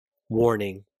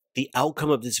Warning: the outcome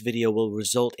of this video will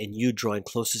result in you drawing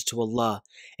closest to Allah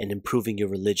and improving your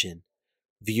religion.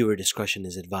 Viewer discretion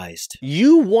is advised.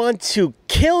 You want to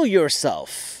kill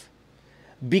yourself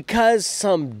because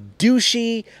some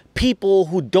douchey people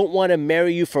who don't want to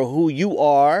marry you for who you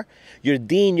are, your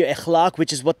deen, your ikhlaq,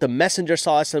 which is what the Messenger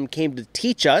ﷺ came to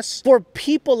teach us. For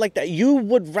people like that, you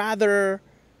would rather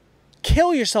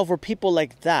kill yourself for people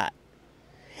like that.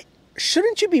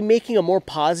 Shouldn't you be making a more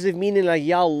positive meaning like,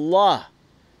 Ya Allah,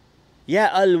 Ya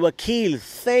Al-Wakil,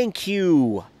 thank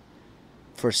you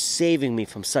for saving me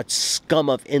from such scum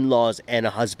of in-laws and a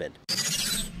husband.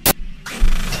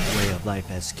 Way of Life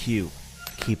SQ,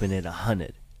 keeping it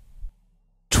 100.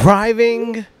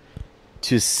 Driving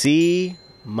to see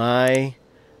my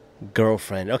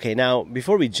girlfriend. Okay, now,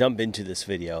 before we jump into this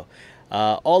video,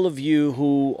 all of you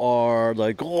who are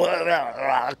like,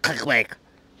 alright,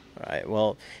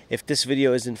 well, if this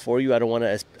video isn't for you, I don't want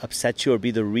to upset you or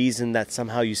be the reason that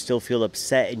somehow you still feel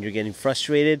upset and you're getting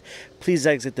frustrated. Please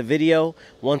exit the video.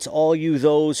 Once all you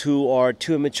those who are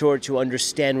too immature to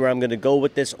understand where I'm going to go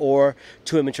with this, or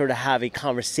too immature to have a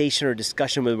conversation or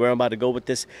discussion with where I'm about to go with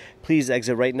this, please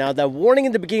exit right now. That warning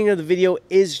in the beginning of the video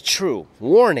is true.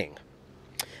 Warning.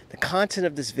 The content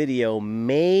of this video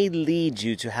may lead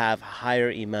you to have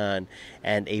higher iman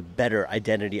and a better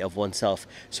identity of oneself.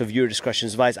 So viewer discretion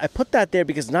is advised. I put that there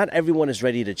because not everyone is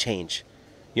ready to change.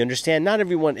 You understand? Not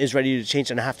everyone is ready to change,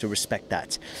 and I have to respect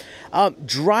that.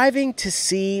 Driving to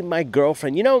see my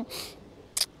girlfriend. You know,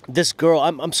 this girl,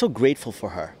 I'm so grateful for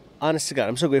her. Honest to God,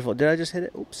 I'm so grateful. Did I just hit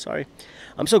it? Oops, sorry.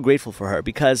 I'm so grateful for her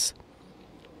because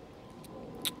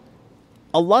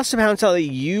Allah subhanahu wa ta'ala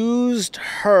used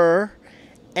her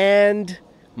and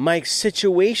my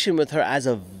situation with her as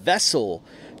a vessel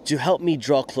to help me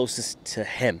draw closest to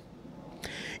Him.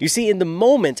 You see, in the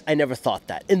moment, I never thought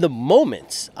that. In the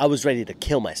moment, I was ready to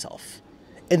kill myself.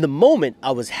 In the moment,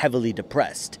 I was heavily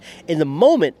depressed. In the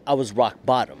moment, I was rock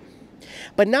bottom.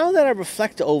 But now that I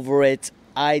reflect over it,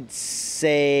 I'd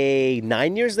say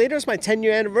 9 years later, it's my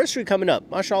 10-year anniversary coming up.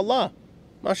 MashaAllah.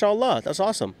 MashaAllah. That's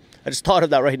awesome. I just thought of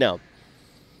that right now.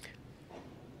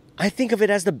 I think of it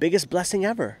as the biggest blessing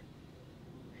ever.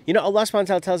 You know, Allah subhanahu wa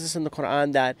ta'ala tells us in the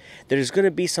Quran that there's going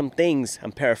to be some things,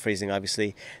 I'm paraphrasing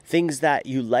obviously, things that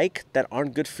you like that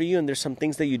aren't good for you, and there's some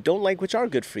things that you don't like which are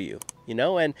good for you. You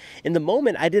know, and in the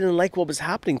moment I didn't like what was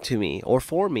happening to me or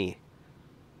for me.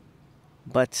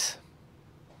 But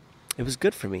it was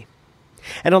good for me.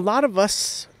 And a lot of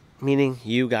us, meaning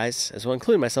you guys as well,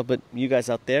 including myself, but you guys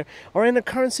out there, are in a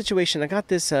current situation. I got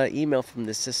this email from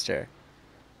this sister.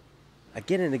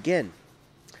 Again and again.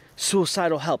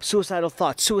 Suicidal help, suicidal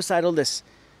thoughts, suicidal this.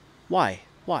 Why?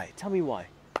 Why? Tell me why.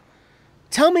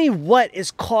 Tell me what is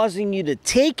causing you to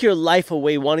take your life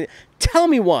away. Tell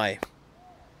me why.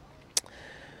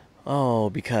 Oh,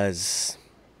 because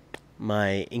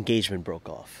my engagement broke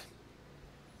off.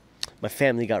 My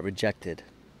family got rejected.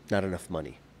 Not enough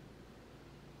money.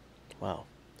 Wow.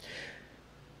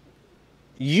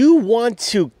 You want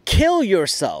to kill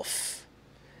yourself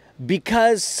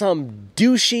because some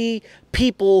douchey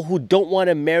people who don't want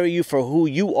to marry you for who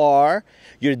you are,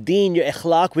 your deen, your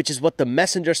ikhlaq, which is what the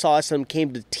Messenger ﷺ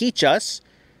came to teach us.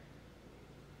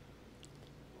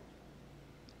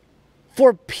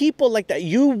 For people like that,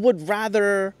 you would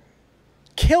rather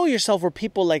kill yourself for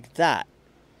people like that.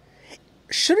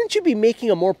 Shouldn't you be making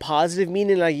a more positive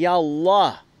meaning like, Ya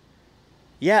Allah,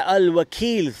 Ya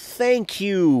Al-Wakil, thank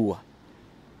you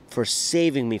for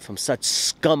saving me from such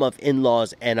scum of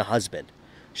in-laws and a husband?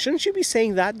 Shouldn't you be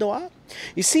saying that dua?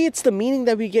 You see, it's the meaning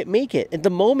that we make it. At the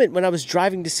moment when I was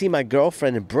driving to see my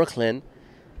girlfriend in Brooklyn,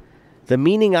 the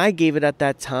meaning I gave it at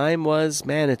that time was,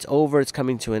 man, it's over, it's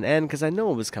coming to an end, because I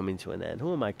know it was coming to an end.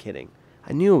 Who am I kidding?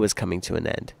 I knew it was coming to an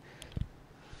end.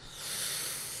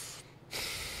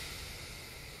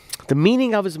 The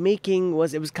meaning I was making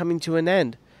was it was coming to an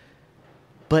end.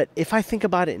 But if I think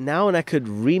about it now and I could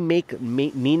remake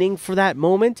meaning for that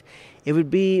moment, it would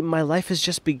be my life is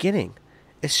just beginning.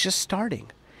 It's just starting.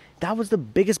 That was the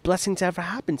biggest blessing to ever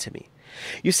happen to me.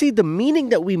 You see, the meaning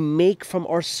that we make from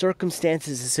our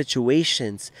circumstances and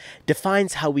situations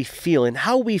defines how we feel, and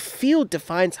how we feel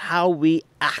defines how we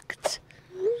act.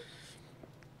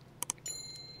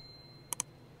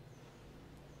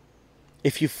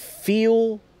 If you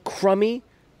feel crummy,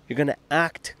 you're going to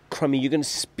act crummy. You're going to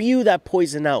spew that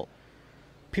poison out.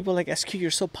 People are like, SQ, you're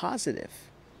so positive.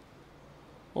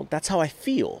 Well, that's how I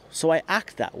feel, so I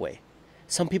act that way.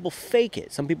 Some people fake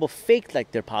it. Some people fake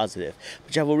like they're positive.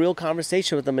 But you have a real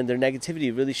conversation with them and their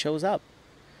negativity really shows up.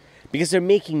 Because they're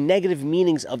making negative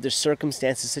meanings of their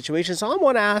circumstances, situations. So I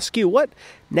want to ask you, what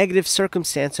negative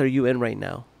circumstance are you in right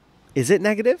now? Is it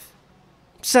negative?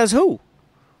 Says who?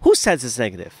 Who says it's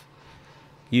negative?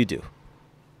 You do.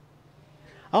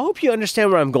 I hope you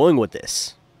understand where I'm going with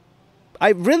this.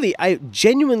 I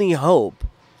genuinely hope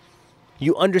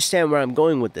you understand where I'm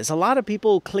going with this. A lot of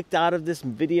people clicked out of this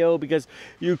video because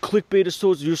your clickbait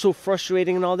is you're so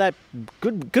frustrating and all that.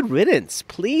 Good riddance.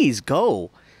 Please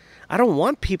go. I don't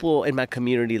want people in my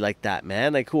community like that,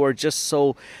 man. Like, who are just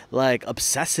so like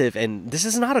obsessive. And this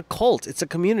is not a cult. It's a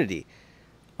community.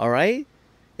 All right?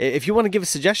 If you want to give a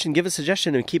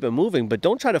suggestion and keep it moving. But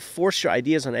don't try to force your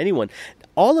ideas on anyone.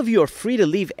 All of you are free to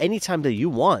leave anytime that you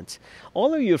want.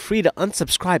 All of you are free to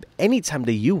unsubscribe anytime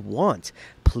that you want.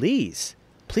 Please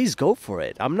go for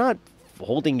it. I'm not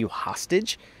holding you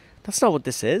hostage. That's not what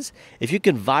this is. If you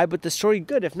can vibe with the story,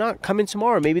 good. If not, come in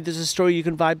tomorrow. Maybe there's a story you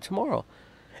can vibe tomorrow.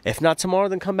 If not tomorrow,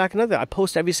 then come back another. I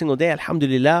post every single day,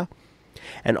 alhamdulillah.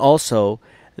 And also,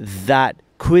 that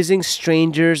quizzing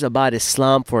strangers about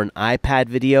Islam for an iPad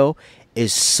video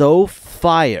is so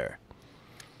fire.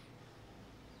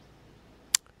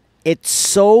 It's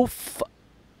so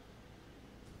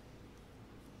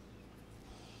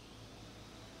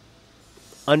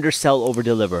undersell, over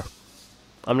deliver.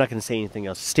 I'm not going to say anything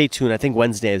else. Stay tuned. I think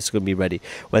Wednesday is going to be ready.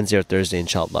 Wednesday or Thursday,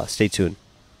 inshallah. Stay tuned.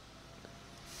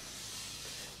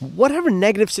 Whatever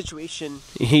negative situation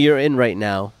you're in right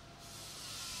now,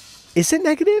 is it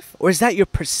negative? Or is that your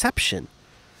perception?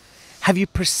 Have you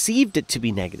perceived it to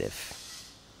be negative?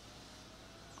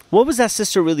 What was that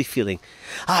sister really feeling?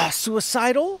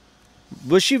 Suicidal?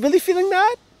 Was she really feeling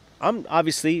that?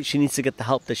 Obviously, she needs to get the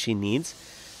help that she needs.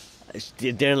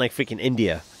 They're in like freaking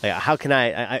India. Like, how can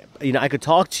I could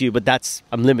talk to you, but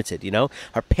I'm limited, you know?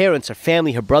 Her parents, her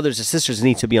family, her brothers, her sisters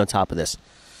need to be on top of this.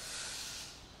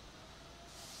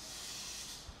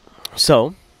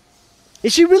 So,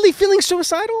 is she really feeling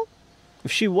suicidal?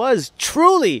 If she was,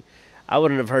 truly, I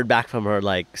wouldn't have heard back from her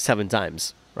like 7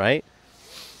 times, right?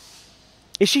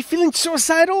 Is she feeling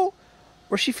suicidal?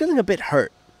 Or is she feeling a bit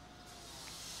hurt?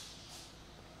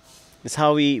 It's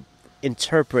how we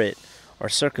interpret our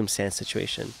circumstance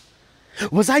situation.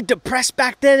 Was I depressed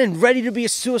back then and ready to be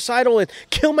suicidal and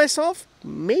kill myself?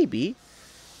 Maybe.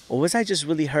 Or was I just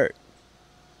really hurt?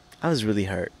 I was really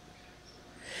hurt.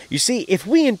 You see, if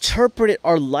we interpret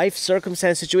our life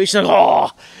circumstance situation like,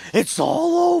 oh, it's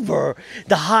all over.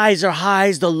 The highs are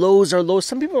highs, the lows are lows.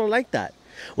 Some people are like that.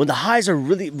 When the highs are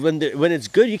really, when it's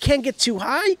good, you can't get too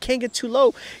high, you can't get too low.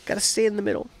 You got to stay in the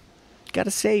middle. You got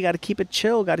to keep it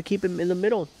chill, got to keep it in the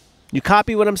middle. You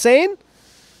copy what I'm saying?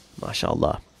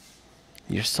 MashaAllah.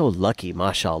 You're so lucky,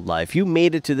 mashallah. If you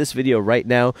made it to this video right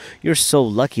now, you're so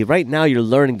lucky. Right now, you're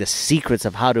learning the secrets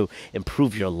of how to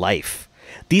improve your life.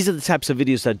 These are the types of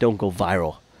videos that don't go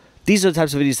viral. These are the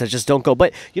types of videos that just don't go.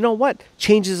 But you know what?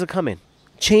 Changes are coming.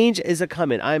 Change is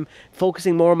coming. I'm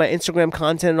focusing more on my Instagram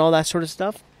content and all that sort of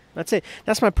stuff. That's it.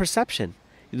 That's my perception.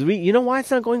 You know why it's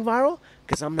not going viral?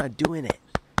 Because I'm not doing it.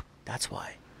 That's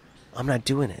why. I'm not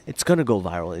doing it. It's going to go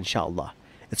viral, inshallah.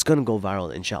 It's going to go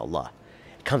viral, inshallah.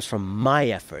 It comes from my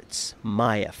efforts,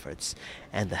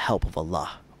 and the help of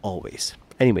Allah, always.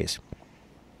 Anyways,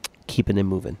 keeping it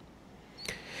moving.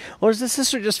 Or is the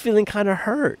sister just feeling kind of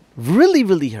hurt? Really,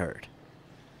 really hurt?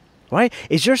 Right?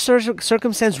 Is your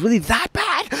circumstance really that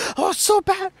bad? Oh, so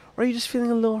bad. Or are you just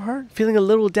feeling a little hurt? Feeling a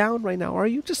little down right now? Are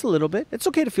you? Just a little bit. It's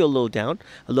okay to feel a little down,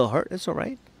 a little hurt. It's all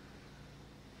right.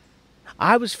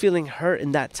 I was feeling hurt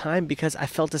in that time because I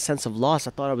felt a sense of loss.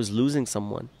 I thought I was losing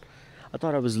someone. I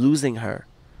thought I was losing her.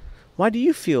 Why do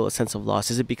you feel a sense of loss?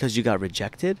 Is it because you got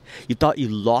rejected? You thought you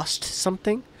lost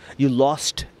something? You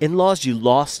lost in-laws? You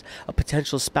lost a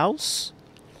potential spouse?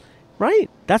 Right?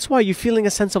 That's why you're feeling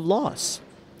a sense of loss.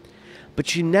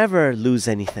 But you never lose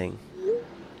anything.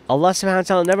 Allah subhanahu wa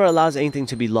ta'ala never allows anything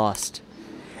to be lost.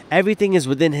 Everything is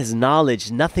within His knowledge.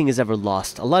 Nothing is ever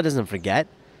lost. Allah doesn't forget.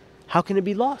 How can it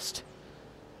be lost?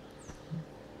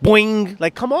 Boing!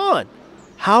 Like, come on.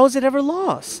 How is it ever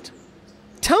lost?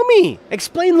 Tell me.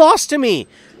 Explain lost to me.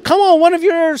 Come on, one of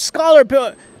your scholar.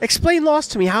 Explain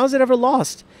lost to me. How is it ever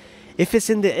lost? If it's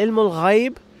in the ilm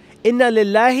al-ghaib, inna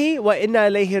lillahi wa inna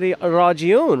ilayhi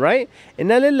raji'un, right?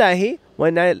 Inna lillahi wa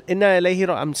inna ilayhi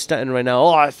raji'un. I'm stuttering right now.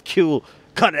 Oh, SQ.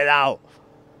 Cut it out.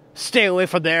 Stay away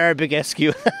from the Arabic SQ.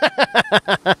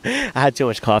 I had too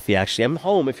much coffee, actually. I'm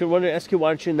home. If you're wondering, SQ, why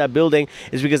aren't you in that building?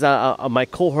 It's because my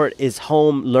cohort is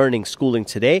home learning, schooling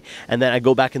today. And then I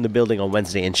go back in the building on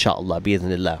Wednesday, inshallah,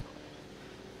 bi'idhnillah.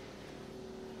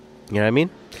 You know what I mean?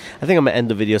 I think I'm going to end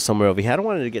the video somewhere over here. I don't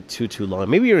want it to get too long.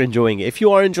 Maybe you're enjoying it. If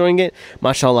you are enjoying it,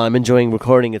 mashallah, I'm enjoying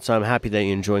recording it, so I'm happy that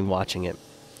you're enjoying watching it.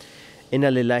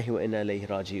 Inna lillahi wa inna ilayhi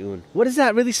raji'un. What is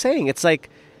that really saying? It's like,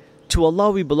 to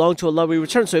Allah we belong, to Allah we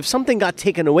return. So if something got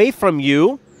taken away from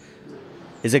you,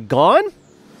 is it gone?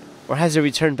 Or has it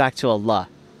returned back to Allah?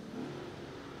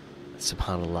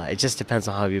 SubhanAllah. It just depends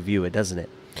on how you view it, doesn't it?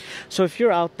 So if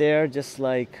you're out there just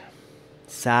like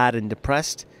sad and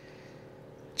depressed,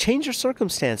 change your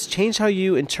circumstance. Change how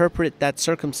you interpret that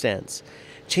circumstance.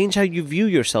 Change how you view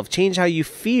yourself. Change how you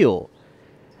feel.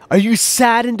 Are you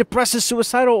sad and depressed and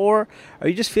suicidal, or are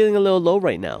you just feeling a little low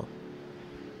right now?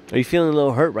 Are you feeling a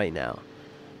little hurt right now?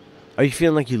 Are you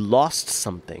feeling like you lost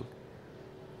something?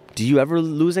 Do you ever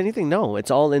lose anything? No.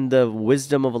 It's all in the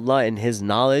wisdom of Allah and His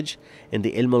knowledge, in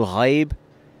the ilm al-ghaib.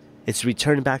 It's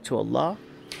returned back to Allah.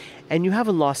 And you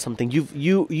haven't lost something.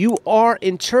 You are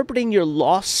interpreting your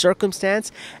lost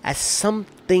circumstance as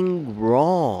something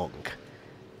wrong,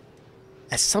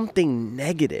 as something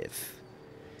negative.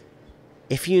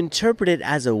 If you interpret it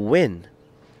as a win,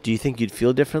 do you think you'd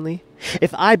feel differently?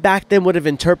 If I back then would have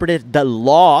interpreted the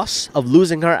loss of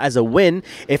losing her as a win,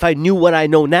 if I knew what I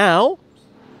know now,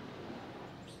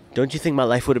 don't you think my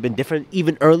life would have been different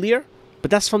even earlier? But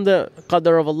that's from the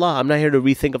qadr of Allah. I'm not here to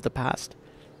rethink of the past.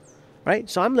 Right?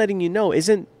 So I'm letting you know,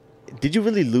 did you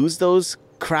really lose those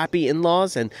crappy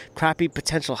in-laws and crappy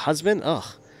potential husband? Ugh.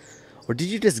 Or did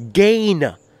you just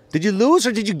gain? Did you lose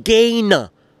or did you gain?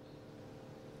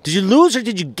 Did you lose or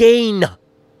did you gain?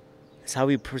 That's how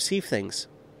we perceive things.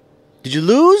 Did you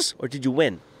lose or did you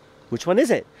win? Which one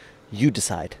is it? You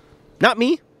decide. Not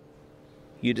me.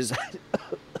 You decide.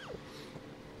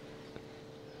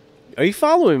 Are you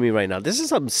following me right now? This is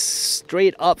some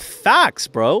straight up facts,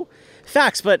 bro.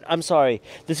 Facts, but I'm sorry.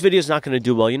 This video is not going to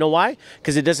do well. You know why?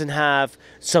 Because it doesn't have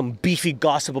some beefy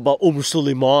gossip about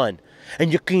Suleiman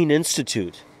and Yaqeen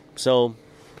Institute. So,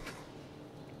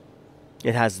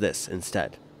 it has this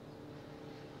instead.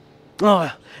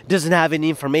 Oh, it doesn't have any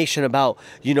information about,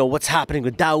 what's happening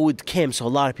with Dawood Kim, so a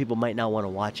lot of people might not want to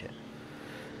watch it.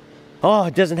 Oh,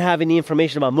 it doesn't have any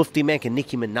information about Mufti Menk and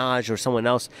Nicki Minaj or someone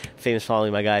else famous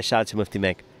following my guy. Shout out to Mufti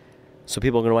Menk. So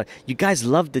people are going to watch. You guys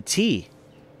love the tea.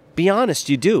 Be honest,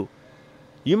 you do.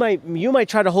 You might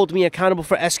try to hold me accountable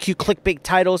for SQ clickbait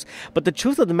titles, but the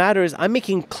truth of the matter is I'm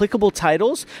making clickable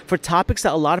titles for topics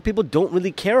that a lot of people don't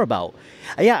really care about.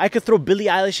 Yeah, I could throw Billie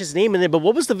Eilish's name in there, but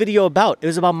what was the video about? It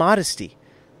was about modesty.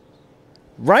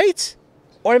 Right?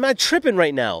 Or am I tripping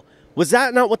right now? Was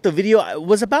that not what the video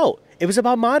was about? It was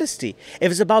about modesty. It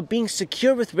was about being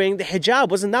secure with wearing the hijab.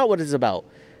 Wasn't that what it's about?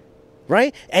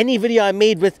 Right? Any video I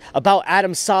made about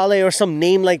Adam Saleh or some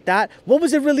name like that, what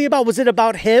was it really about? Was it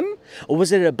about him? Or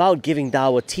was it about giving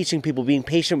dawah, teaching people, being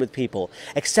patient with people,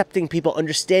 accepting people,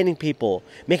 understanding people,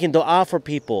 making dua for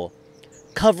people,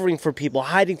 covering for people,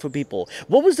 hiding for people?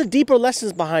 What was the deeper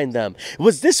lessons behind them?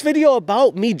 Was this video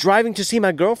about me driving to see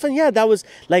my girlfriend? Yeah, that was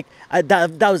like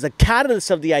that was the catalyst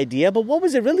of the idea, but what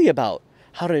was it really about?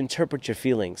 How to interpret your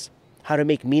feelings, how to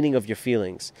make meaning of your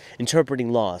feelings,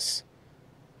 interpreting loss.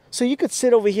 So you could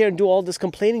sit over here and do all this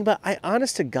complaining, but I,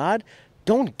 honest to God,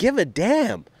 don't give a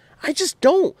damn. I just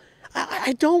don't.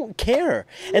 I don't care.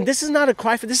 And this is not a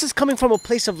cry for, this is coming from a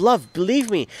place of love, believe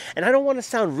me. And I don't want to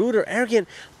sound rude or arrogant,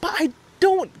 but I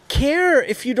don't care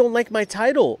if you don't like my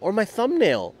title or my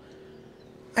thumbnail.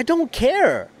 I don't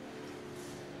care.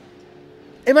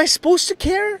 Am I supposed to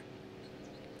care?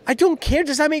 I don't care.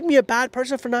 Does that make me a bad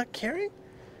person for not caring?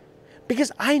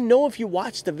 Because I know if you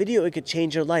watch the video, it could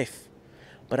change your life.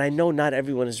 But I know not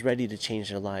everyone is ready to change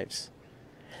their lives.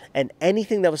 And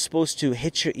anything that was supposed to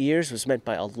hit your ears was meant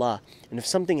by Allah. And if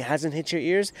something hasn't hit your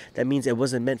ears, that means it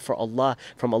wasn't meant for Allah,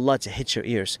 from Allah to hit your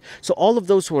ears. So all of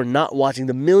those who are not watching,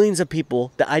 the millions of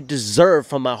people that I deserve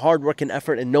from my hard work and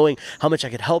effort and knowing how much I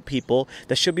could help people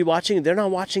that should be watching, they're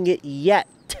not watching it yet.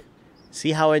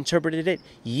 See how I interpreted it?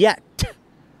 Yet.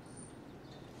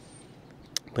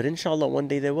 But inshallah, one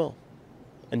day they will.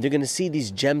 And they're going to see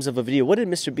these gems of a video. What did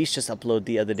Mr. Beast just upload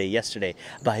yesterday,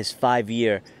 about his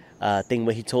 5-year thing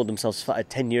where he told himself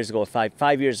 10 years ago or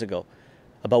 5 years ago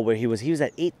about where he was. He was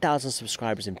at 8,000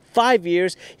 subscribers in 5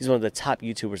 years. He's one of the top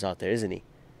YouTubers out there, isn't he?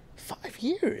 5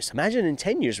 years. Imagine in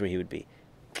 10 years where he would be.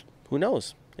 Who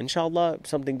knows? Inshallah,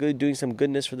 something good, doing some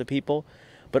goodness for the people,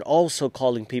 but also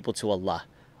calling people to Allah.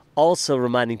 Also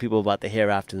reminding people about the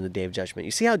hereafter and the day of judgment.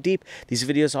 You see how deep these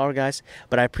videos are, guys?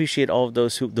 But I appreciate all of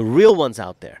those the real ones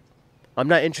out there. I'm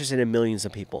not interested in millions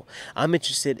of people. I'm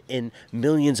interested in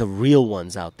millions of real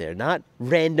ones out there. Not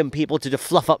random people to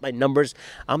fluff up my numbers.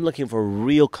 I'm looking for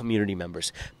real community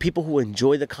members. People who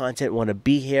enjoy the content, want to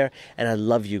be here, and I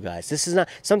love you guys. This is not,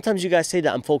 sometimes you guys say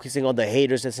that I'm focusing on the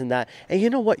haters, this and that. And you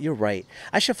know what? You're right.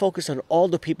 I should focus on all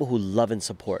the people who love and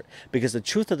support. Because the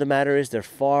truth of the matter is they're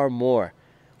far more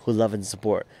who love and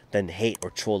support than hate or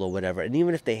troll or whatever. And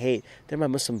even if they hate, they're my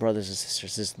Muslim brothers and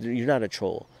sisters. You're not a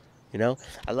troll. You know,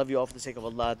 I love you all for the sake of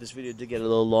Allah. This video did get a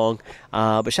little long,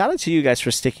 but shout out to you guys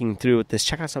for sticking through with this.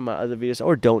 Check out some of my other videos,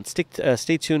 or don't.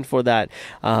 Stay tuned for that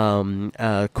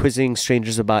quizzing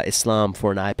strangers about Islam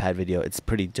for an iPad video. It's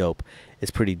pretty dope.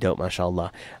 It's pretty dope,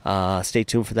 mashallah. Stay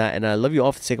tuned for that, and I love you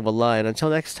all for the sake of Allah. And until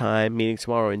next time, meeting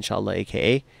tomorrow, inshallah,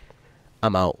 aka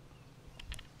I'm out.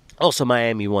 Also,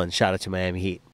 Miami won. Shout out to Miami Heat.